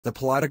The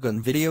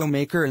Plotagon Video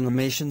Maker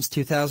Animations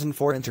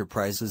 2004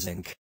 Enterprises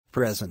Inc.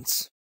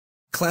 presents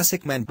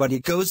Classic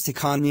Manbuddy goes to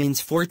Kah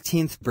Nen's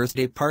 14th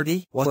birthday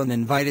party while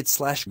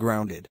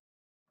uninvited/grounded.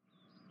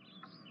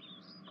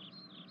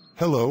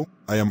 Hello,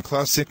 I am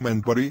Classic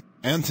Manbuddy,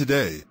 and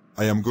today,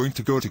 I am going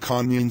to go to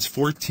Kah Nen's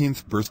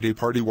 14th birthday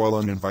party while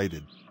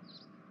uninvited.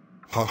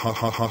 Ha ha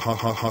ha ha ha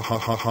ha ha ha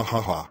ha ha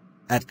ha ha.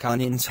 At Kah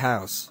Nen's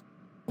house.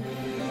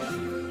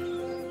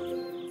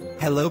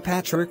 Hello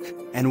Patrick,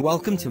 and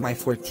welcome to my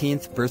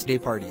 14th birthday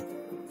party.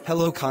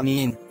 Hello Kah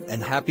Nen,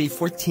 and happy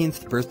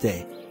 14th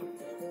birthday.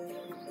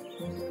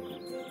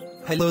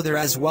 Hello there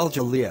as well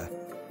Jaleah.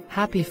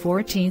 Happy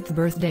 14th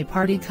birthday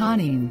party Kah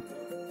Nen.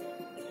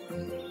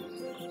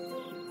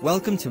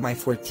 Welcome to my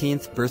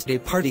 14th birthday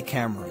party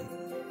Cameron.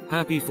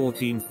 Happy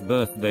 14th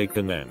birthday Kah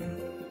Nen.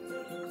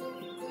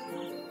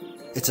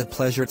 It's a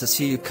pleasure to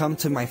see you come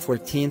to my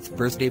 14th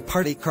birthday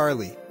party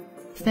Carly.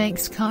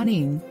 Thanks Kah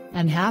Nen,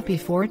 and happy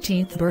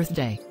 14th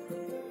birthday.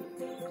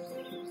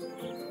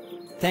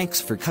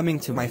 Thanks for coming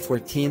to my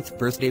 14th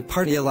birthday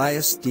party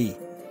Elias D.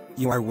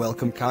 You are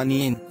welcome Kah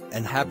Nen,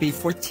 and happy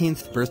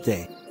 14th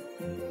birthday.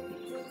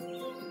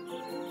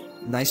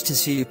 Nice to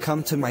see you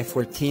come to my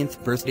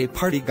 14th birthday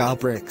party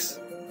Galbrix.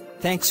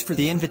 Thanks for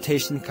the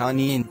invitation Kah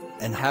Nen,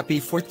 and happy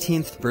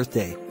 14th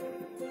birthday.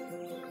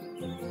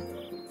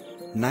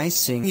 Nice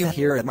seeing you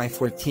here at my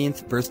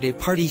 14th birthday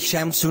party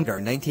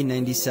Shamsundar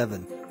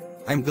 1997.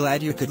 I'm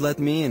glad you could let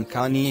me in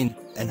Kah Nen,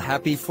 and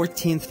happy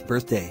 14th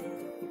birthday.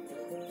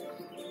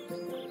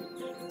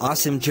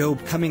 Awesome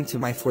Job coming to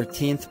my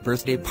 14th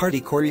birthday party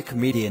Corey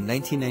Comedian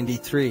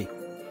 1993.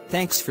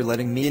 Thanks for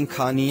letting me in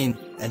Kah Nen,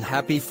 and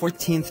happy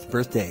 14th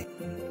birthday.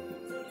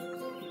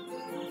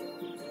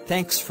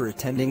 Thanks for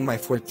attending my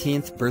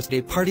 14th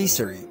birthday party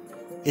Surrey.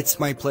 It's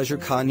my pleasure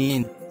Kah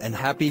Nen, and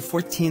happy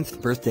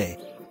 14th birthday.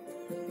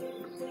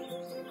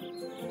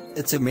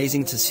 It's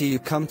amazing to see you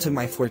come to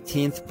my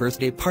 14th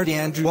birthday party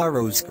Andrew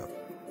Orozco.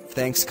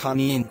 Thanks Kah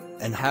Nen,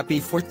 and happy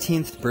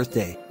 14th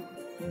birthday.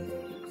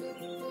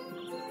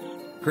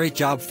 Great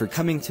job for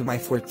coming to my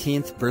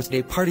 14th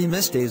birthday party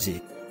Miss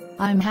Daisy.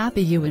 I'm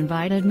happy you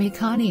invited me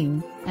Kah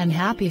Nen, and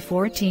happy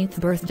 14th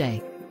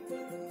birthday.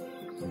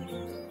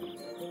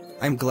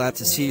 I'm glad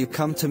to see you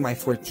come to my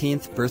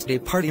 14th birthday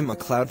party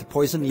McLeod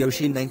Poison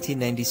Yoshi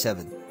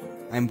 1997.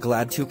 I'm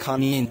glad to Kah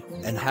Nen,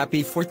 and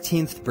happy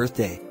 14th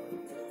birthday.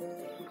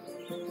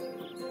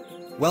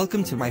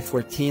 Welcome to my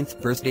 14th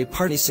birthday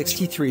party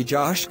 63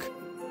 Joshk.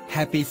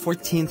 Happy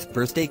 14th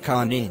birthday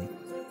Kah Nen.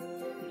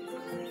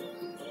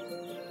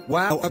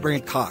 Wow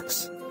Brent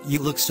Cox, you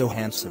look so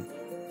handsome.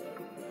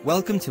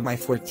 Welcome to my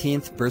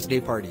 14th birthday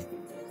party.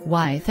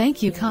 Why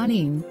thank you Kah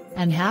Nen,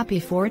 and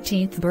happy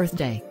 14th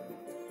birthday.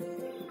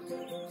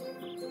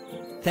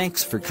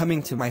 Thanks for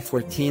coming to my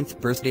 14th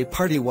birthday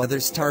party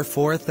WeatherStar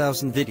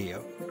 4000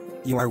 video.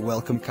 You are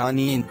welcome Kah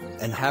Nen,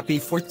 and happy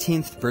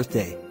 14th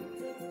birthday.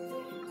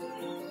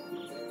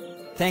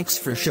 Thanks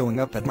for showing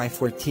up at my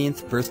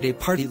 14th birthday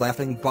party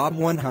Laughing Bob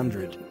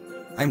 100.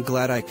 I'm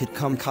glad I could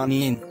come Kah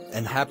Nen,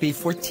 and happy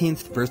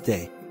 14th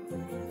birthday.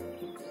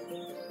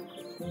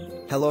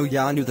 Hello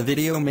Yanu the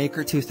Video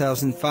Maker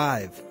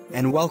 2005,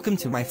 and welcome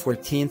to my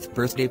 14th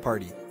birthday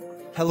party.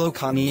 Hello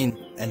Kah Nen,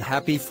 and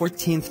happy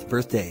 14th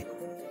birthday.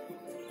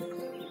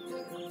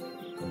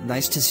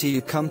 Nice to see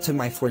you come to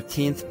my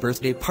 14th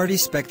birthday party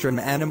Spectrum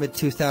Animate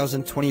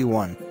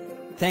 2021.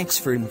 Thanks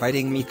for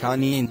inviting me Kah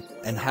Nen,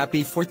 and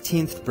happy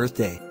 14th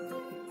birthday.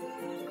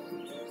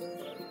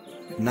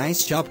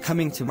 Nice job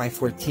coming to my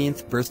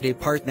 14th birthday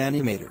part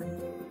Animator.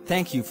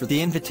 Thank you for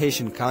the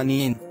invitation Kah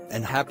Nen,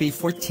 and happy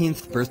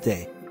 14th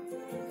birthday.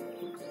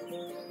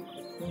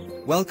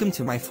 Welcome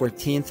to my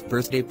 14th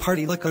birthday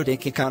party Lakode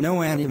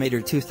Kikano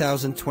Animator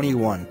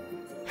 2021.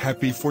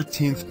 Happy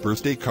 14th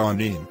birthday Kah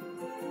Nen.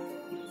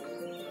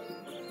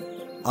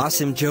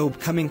 Awesome Job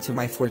coming to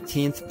my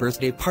 14th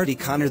birthday party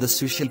Connor the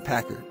Sushi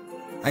Packer.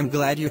 I'm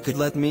glad you could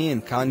let me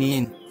in Kah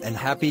Nen, and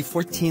happy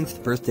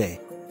 14th birthday.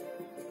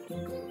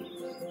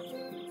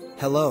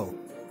 Hello.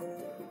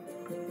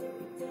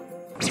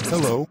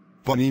 Hello,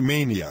 Bunny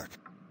Maniac.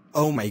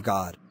 Oh my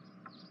god.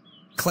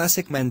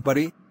 Classic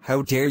Manbuddy,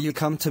 how dare you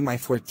come to my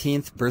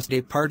 14th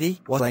birthday party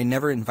while I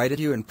never invited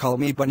you and call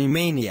me Bunny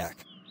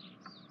Maniac.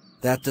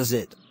 That does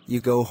it, you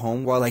go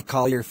home while I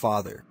call your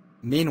father.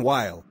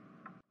 Meanwhile.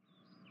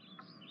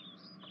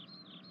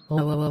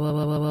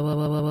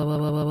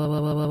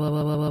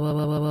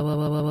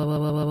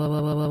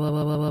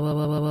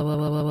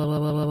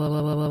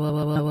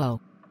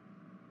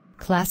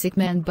 Classic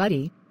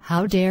Manbuddy,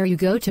 how dare you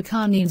go to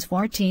Kah Nen's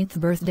 14th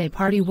birthday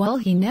party while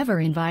he never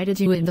invited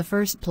you in the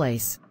first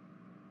place.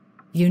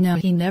 You know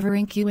he never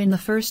inked you in the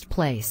first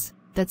place.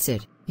 That's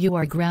it, you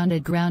are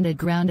grounded for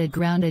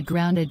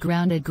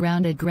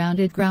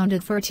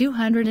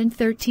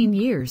 213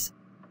 years.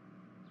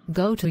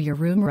 Go to your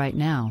room right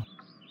now.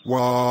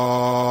 Wah.